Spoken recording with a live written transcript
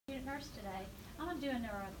first today, I'm going to do a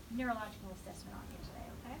neurological assessment on you today,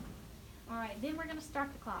 okay? All right, then we're going to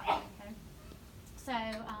start the clock, okay? So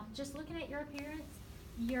just looking at your appearance,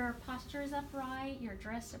 your posture is upright, you're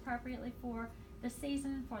dressed appropriately for the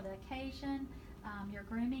season, for the occasion, your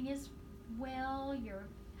grooming is well, your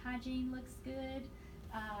hygiene looks good,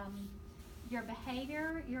 your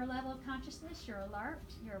behavior, your level of consciousness, you're alert,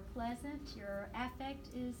 you're pleasant, your affect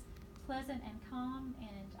is pleasant and calm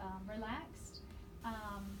and relaxed.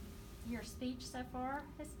 Your speech so far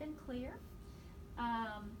has been clear.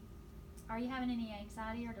 Are you having any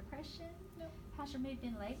anxiety or depression? No. How's your mood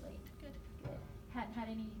been lately? Good. Good. Hadn't had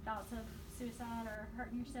any thoughts of suicide or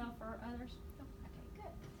hurting yourself or others? No. Okay,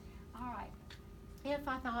 good. All right. If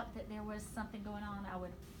I thought that there was something going on, I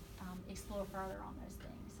would explore further on those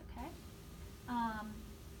things, okay?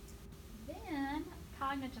 Then,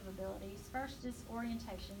 cognitive abilities. First is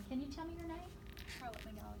orientation. Can you tell me your name? Charlotte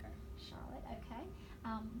McGallagher. Charlotte, okay.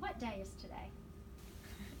 What day is today?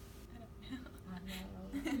 I don't know.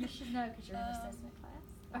 I know. You should know because you're in assessment class.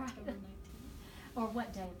 All right. October 19th. Or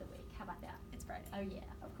what day of the week? How about that? It's Friday. Oh,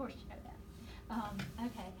 yeah. Of course you know that.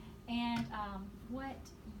 Okay. And what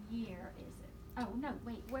year is it? Oh, no,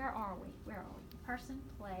 wait. Where are we? Where are we? Person,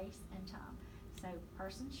 place, and time. So,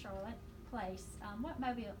 person, Charlotte, place. What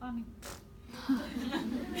mobile?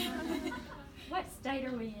 What state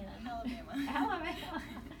are we in? Alabama. Alabama.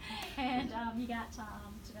 And you got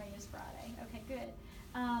time. Today is Friday. Okay, good.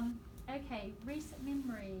 Okay, recent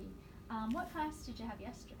memory. What class did you have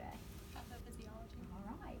yesterday? Pathophysiology.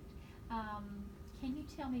 All right. Can you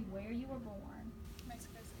tell me where you were born?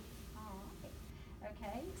 Mexico City. All right.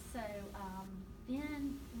 Okay, so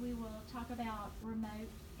then we will talk about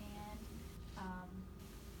remote and,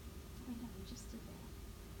 wait, no, we just did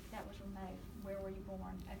that. That was remote. Where were you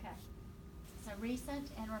born? Okay. So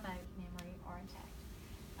recent and remote memory are intact.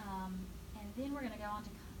 And then we're going to go on to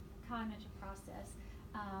cognitive process,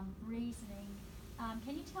 reasoning.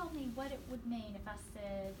 Can you tell me what it would mean if I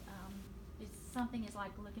said something is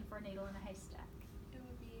like looking for a needle in a haystack? It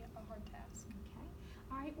would be a hard task. Okay.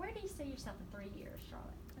 All right. Where do you see yourself in 3 years,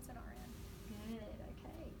 Charlotte? It's an RN. Good.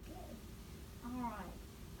 Okay. Good. All right.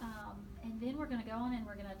 And then we're going to go on and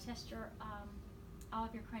we're going to test your all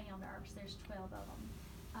of your cranial nerves. There's 12 of them.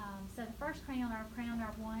 So the first cranial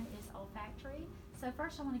nerve 1, is olfactory. So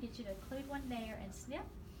first I want to get you to include one there and sniff,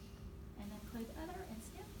 and then include the other and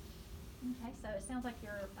sniff. Okay, so it sounds like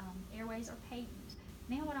your airways are patent.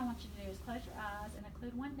 Now what I want you to do is close your eyes and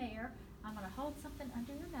include one there. I'm going to hold something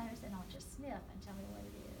under your nose and I'll just sniff and tell me what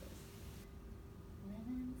it is.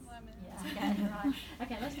 Lemons? Lemons. Yeah, okay, right.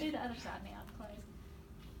 Okay, let's do the other side now. Close.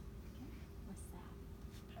 Okay, what's that?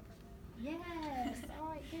 Peppermint. Yes,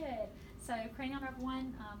 all right, good. So cranial nerve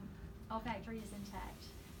 1, olfactory is intact.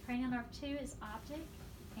 Cranial nerve 2 is optic,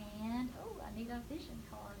 and I need a vision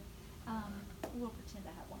card. We'll pretend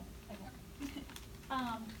I have one. Okay.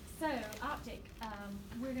 So optic,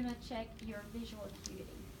 we're going to check your visual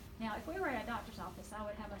acuity. Now, if we were at a doctor's office, I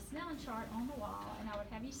would have a Snellen chart on the wall, and I would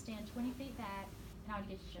have you stand 20 feet back, and I would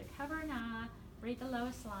get you to cover an eye, read the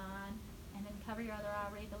lowest line, and then cover your other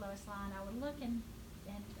eye, read the lowest line. I would look and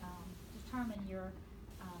determine your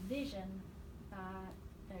vision by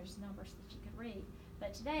those numbers that you could read.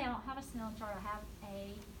 But today I don't have a Snellen chart, I have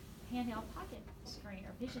a handheld pocket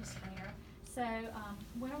screener, vision screener. So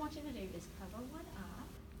what I want you to do is cover one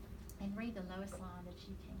eye and read the lowest line that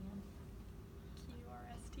you can.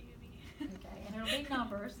 QRSTUV. Okay, and it'll be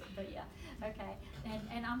numbers, but yeah, okay.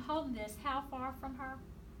 And I'm holding this, how far from her?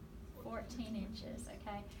 14 inches,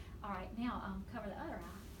 okay. All right, now cover the other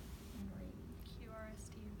eye and read.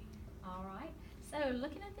 QRSTUV. All right. So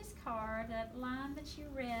looking at this card, that line that you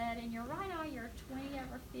read, in your right eye you're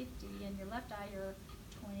 20/50, and your left eye you're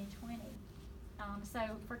 20/20. So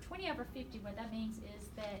for 20/50, what that means is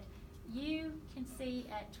that you can see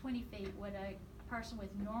at 20 feet what a person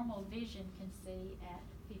with normal vision can see at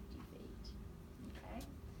 50 feet. Okay.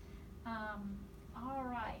 All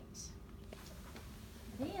right.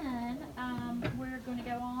 Then we're going to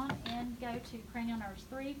go on and go to cranial nerves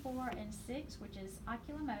 3, 4, and 6, which is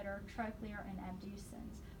oculomotor, trochlear, and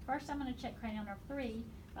abducens. First, I'm going to check cranial nerve 3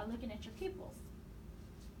 by looking at your pupils.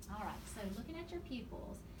 All right, so looking at your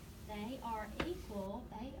pupils, they are equal.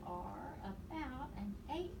 They are about an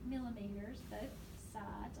 8 millimeters. Both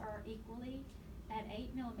sides are equally at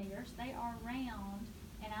 8 millimeters. They are round,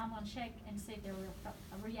 and I'm going to check and see if they're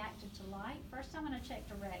reactive to light. First, I'm going to check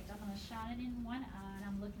direct. I'm going to shine it in one eye, and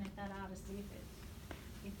I'm looking at that eye to see if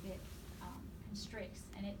it constricts,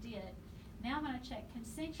 and it did. Now I'm going to check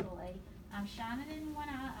consensually. I'm shining it in one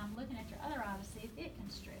eye. I'm looking at your other eye to see if it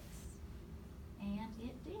constricts, and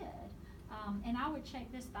it did. And I would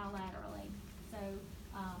check this bilaterally. So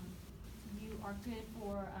are good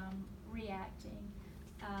for reacting.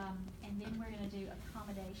 And then we're going to do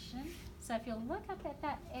accommodation. So if you'll look up at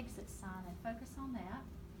that exit sign and focus on that.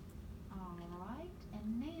 All right,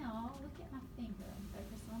 and now look at my finger and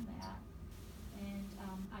focus on that. And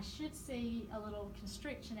I should see a little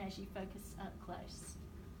constriction as you focus up close.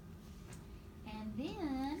 And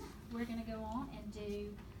then we're going to go on and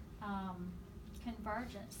do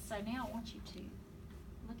convergence. So now I want you to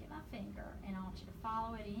look at my finger and I want you to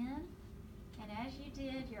follow it in. And as you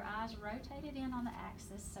did, your eyes rotated in on the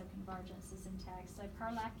axis, so convergence is intact. So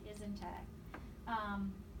Perlac is intact.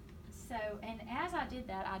 And as I did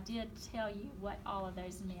that, I did tell you what all of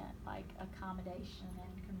those meant, like accommodation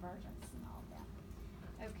and convergence and all of that.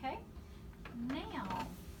 Okay? Now,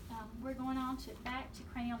 we're going on back to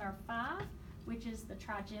cranial nerve 5, which is the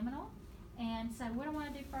trigeminal. And so what I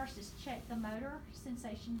want to do first is check the motor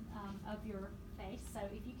sensation of your face. So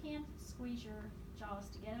if you can, squeeze your jaws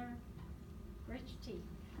together, grit your teeth.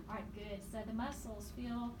 All right, good. So the muscles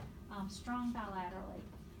feel strong bilaterally.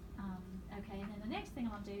 Okay, and then the next thing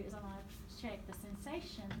I'm going to do is I'm going to check the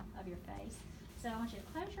sensation of your face. So I want you to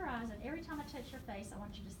close your eyes, and every time I touch your face, I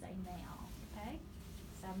want you to say now, okay?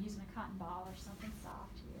 So I'm using a cotton ball or something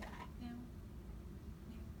soft here. Now.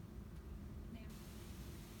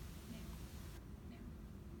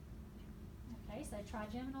 Okay, so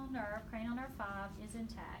trigeminal nerve, cranial nerve 5 is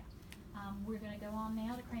intact. We're going to go on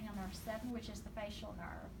now to cranial nerve 7, which is the facial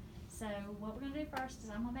nerve. So what we're going to do first is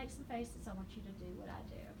I'm going to make some faces. I want you to do what I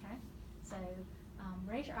do, okay? So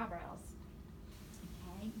raise your eyebrows.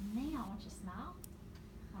 Okay, now I want you to smile.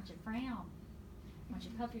 I want you to frown. I want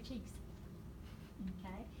you to puff your cheeks.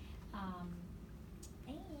 Okay,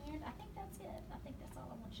 and I think that's it. I think that's all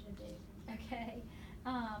I want you to do. Okay,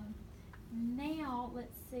 now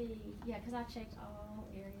let's see. Yeah, because I checked all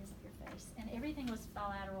areas of your face, and everything was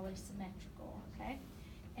bilaterally symmetrical. Okay.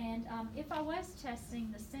 And if I was testing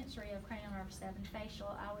the sensory of cranial nerve 7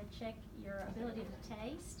 facial, I would check your ability to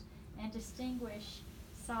taste and distinguish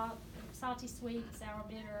salty, sweet, sour,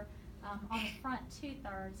 bitter on the front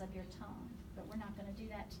 2/3 of your tongue. But we're not going to do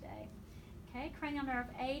that today. Okay, cranial nerve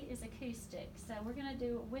 8 is acoustic. So we're going to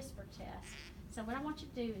do a whisper test. So what I want you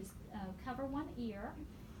to do is cover one ear,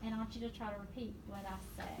 and I want you to try to repeat what I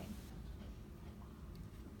say.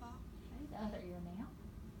 Okay, the other ear now.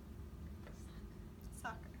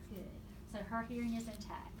 Soccer. Good. So her hearing is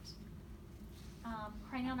intact.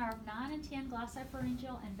 Cranial nerve 9 and 10,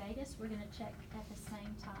 glossopharyngeal and vagus, we're going to check at the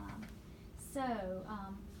same time. So,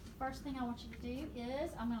 first thing I want you to do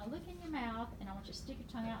is I'm going to look in your mouth and I want you to stick your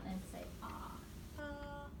tongue out and say ah.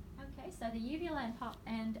 Okay, so the uvula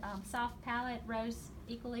and soft palate rose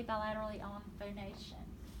equally bilaterally on phonation.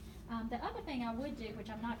 The other thing I would do, which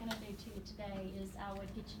I'm not going to do to you today, is I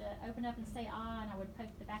would get you to open up and say ah, and I would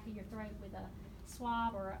poke the back of your throat with a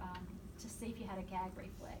swab or to see if you had a gag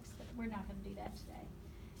reflex, but we're not going to do that today.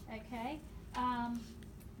 Okay,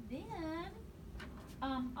 then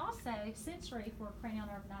also sensory for cranial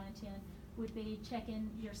nerve 9 and 10 would be checking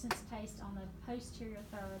your sense of taste on the posterior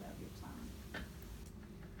third of your tongue.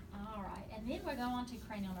 All right, and then we're going on to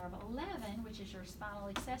cranial nerve 11, which is your spinal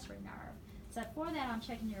accessory nerve. So for that, I'm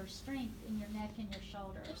checking your strength in your neck and your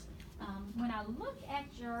shoulders. When I look at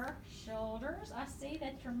your shoulders, I see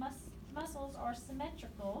that your muscles are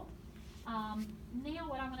symmetrical. Now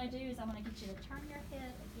what I'm going to do is I'm going to get you to turn your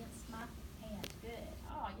head against my hand. Good.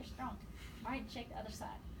 Oh, you're strong. All right, check the other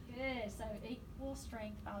side. Good. So equal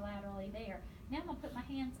strength bilaterally there. Now I'm going to put my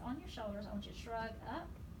hands on your shoulders. I want you to shrug up.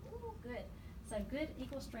 Ooh, good. So good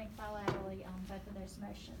equal strength bilaterally on both of those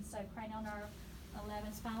motions. So cranial nerve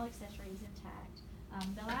 11, spinal accessory is intact.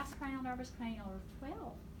 The last cranial nerve is cranial nerve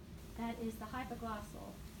 12. That is the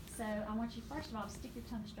hypoglossal. So I want you first of all to stick your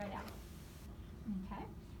tongue straight out. Okay.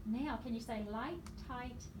 Now can you say light,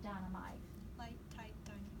 tight, dynamite? Light, tight,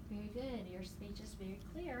 dynamite. Very good. Your speech is very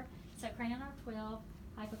clear. So cranial nerve 12,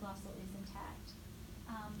 hypoglossal is intact.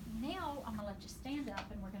 Now I'm going to let you stand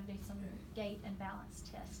up and we're going to do some gait and balance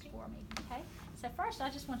tests for me. Okay. So first I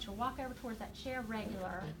just want you to walk over towards that chair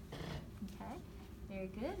regular. Okay. Very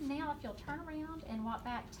good. Now if you'll turn around and walk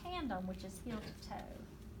back tandem, which is heel to toe.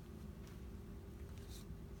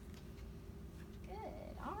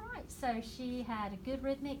 Good. All right. So she had a good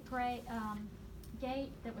rhythmic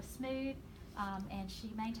gait that was smooth, and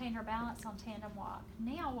she maintained her balance on tandem walk.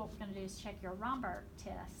 Now what we're going to do is check your Romberg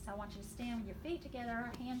test. So I want you to stand with your feet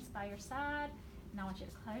together, hands by your side, and I want you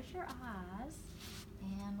to close your eyes.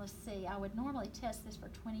 And let's see, I would normally test this for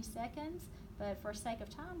 20 seconds, but for sake of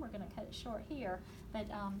time, we're going to cut it short here. But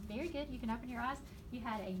very good. You can open your eyes. You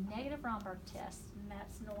had a negative Romberg test, and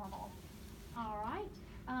that's normal. All right.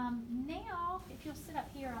 Now, if you'll sit up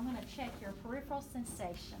here, I'm going to check your peripheral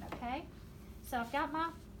sensation, okay? so I've got my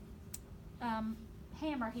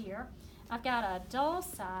hammer here. I've got a dull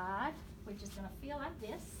side, which is going to feel like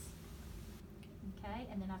this. Okay,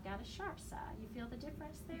 and then I've got a sharp side. You feel the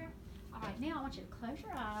difference there? All right, now I want you to close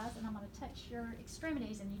your eyes, and I'm going to touch your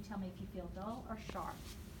extremities, and you tell me if you feel dull or sharp.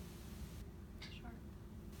 Sharp.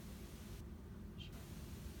 Sharp.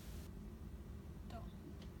 Dull.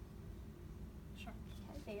 Sharp.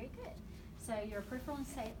 Okay, very good. So your peripheral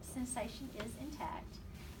sensation is intact.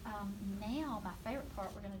 Now my favorite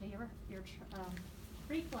part, we're going to do your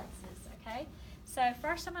reflexes, okay? So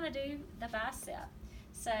first I'm going to do the bicep.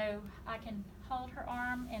 So I can hold her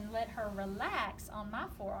arm and let her relax on my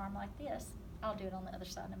forearm like this. I'll do it on the other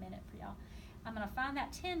side in a minute for y'all. I'm going to find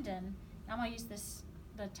that tendon. I'm going to use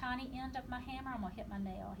the tiny end of my hammer. I'm going to hit my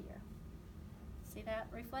nail here. See that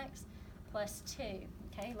reflex? +2.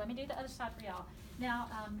 Okay, let me do the other side for y'all. Now,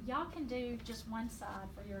 y'all can do just one side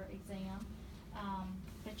for your exam,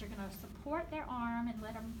 but you're going to support their arm and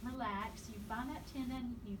let them relax. You find that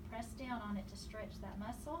tendon, you press down on it to stretch that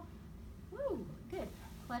muscle. Woo, good.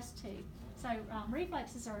 +2. So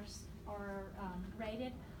reflexes are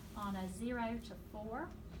rated on a 0 to 4.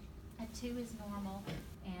 A 2 is normal,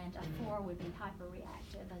 and a 4 would be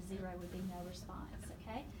hyperreactive. A 0 would be no response,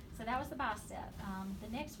 okay? So that was the bicep. The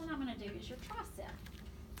next one I'm going to do is your tricep.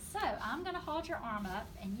 So I'm going to hold your arm up,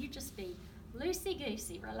 and you just be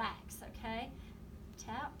loosey-goosey, relax, okay?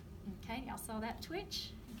 Tap, okay? Y'all saw that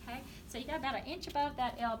twitch, okay? So you got about an inch above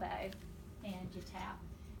that elbow, and you tap.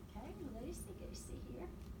 Okay, loosey-goosey here.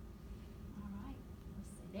 All right,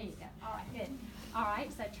 let's see. There you go. All right, good. All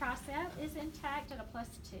right, so tricep is intact at a +2.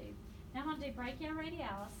 Now I'm going to do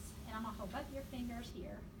brachioradialis, and I'm going to hold both your fingers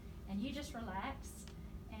here, and you just relax,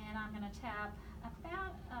 and I'm going to tap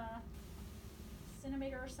about a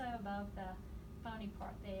centimeter or so above the bony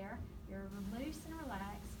part there. You're loose and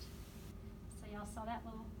relaxed. So y'all saw that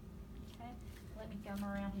little, okay? Let me come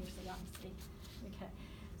around here so y'all can see. Okay,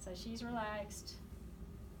 so she's relaxed.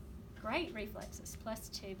 Great reflexes,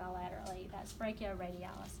 +2 bilaterally. That's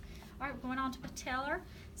brachioradialis. All right, we're going on to patellar.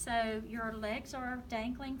 So your legs are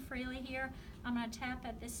dangling freely here. I'm going to tap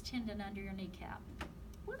at this tendon under your kneecap.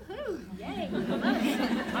 Woohoo! Yay!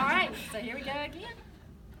 All right, so here we go again.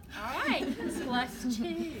 All right, it's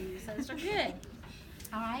 +2. So those are good.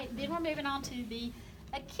 All right, then we're moving on to the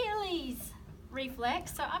Achilles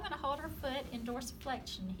reflex. So I'm going to hold her foot in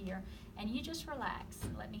dorsiflexion here, and you just relax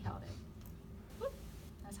and let me hold it. Whoop,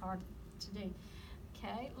 that's hard to do.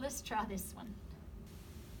 Okay, let's try this one.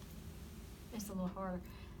 It's a little harder.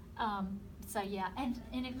 So yeah, and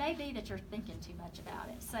it may be that you're thinking too much about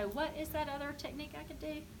it. So what is that other technique I could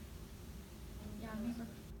do? Y'all remember?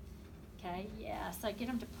 Okay, yeah, so get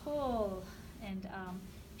them to pull and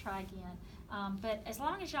try again. But as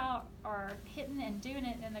long as y'all are hitting and doing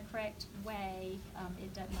it in the correct way,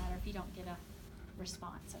 it doesn't matter if you don't get a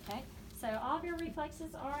response, okay? So all of your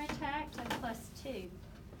reflexes are intact at +2.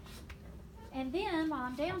 And then while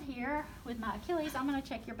I'm down here with my Achilles, I'm going to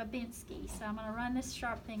check your Babinski. So I'm going to run this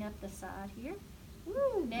sharp thing up the side here.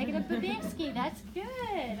 Woo, negative Babinski, that's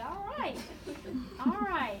good. All right. All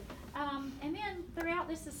right. And then throughout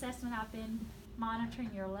this assessment, I've been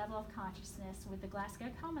monitoring your level of consciousness with the Glasgow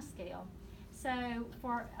Coma Scale. So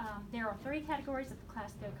for there are 3 categories of the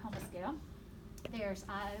Glasgow Coma Scale. There's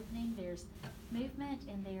eye opening, there's movement,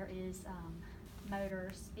 and there is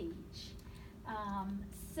motor speech.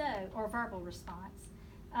 Or verbal response.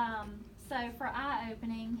 So for eye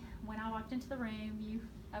opening, when I walked into the room, you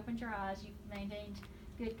opened your eyes, you maintained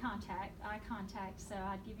good eye contact, so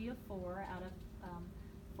I'd give you a 4 out of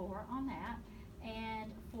 4 on that. And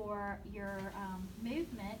for your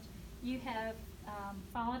movement, you have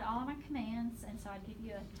followed all of my commands, and so I'd give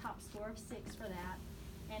you a top score of 6 for that.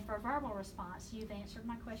 And for verbal response, you've answered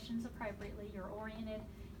my questions appropriately, you're oriented,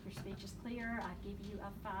 your speech is clear, I'd give you a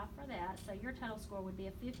 5 for that. So your total score would be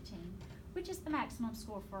a 15, which is the maximum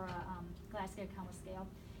score for a Glasgow Coma Scale.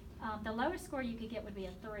 The lowest score you could get would be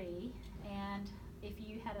a 3, and if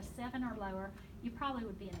you had a 7 or lower, you probably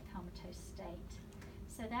would be in a comatose state.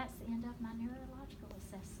 So that's the end of my neurological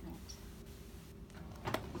assessment.